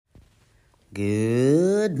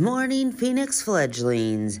Good morning, Phoenix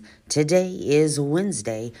fledglings. Today is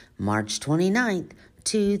Wednesday, March 29th,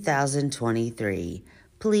 2023.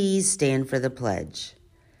 Please stand for the pledge.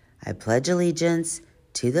 I pledge allegiance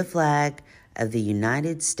to the flag of the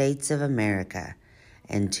United States of America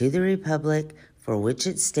and to the republic for which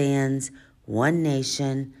it stands, one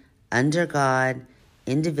nation, under God,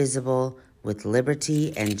 indivisible, with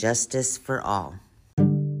liberty and justice for all.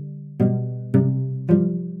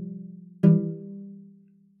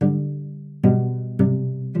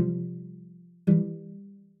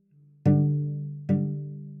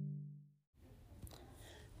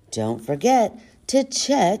 Don't forget to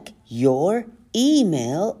check your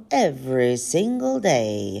email every single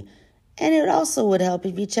day. And it also would help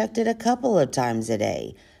if you checked it a couple of times a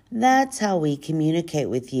day. That's how we communicate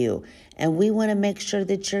with you. And we want to make sure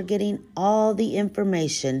that you're getting all the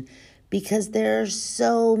information because there are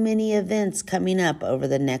so many events coming up over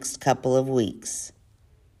the next couple of weeks.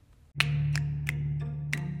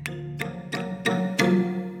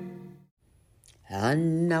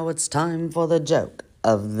 And now it's time for the joke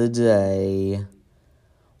of the day.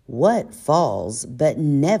 What falls but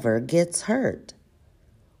never gets hurt?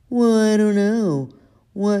 Well, I don't know.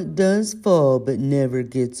 What does fall but never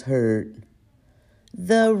gets hurt?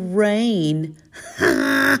 The rain.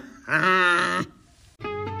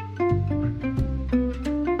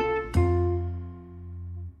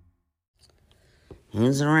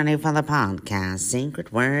 Who's ready for the podcast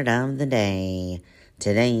secret word of the day?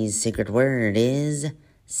 Today's secret word is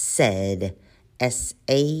said.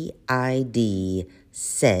 S-A-I-D.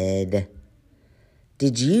 Said.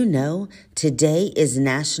 Did you know today is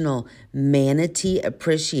National Manatee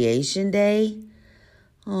Appreciation Day?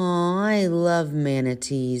 Oh, I love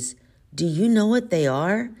manatees. Do you know what they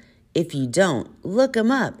are? If you don't, look them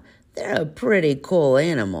up. They're a pretty cool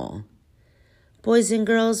animal. Boys and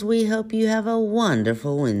girls, we hope you have a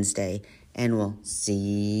wonderful Wednesday, and we'll see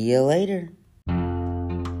you later.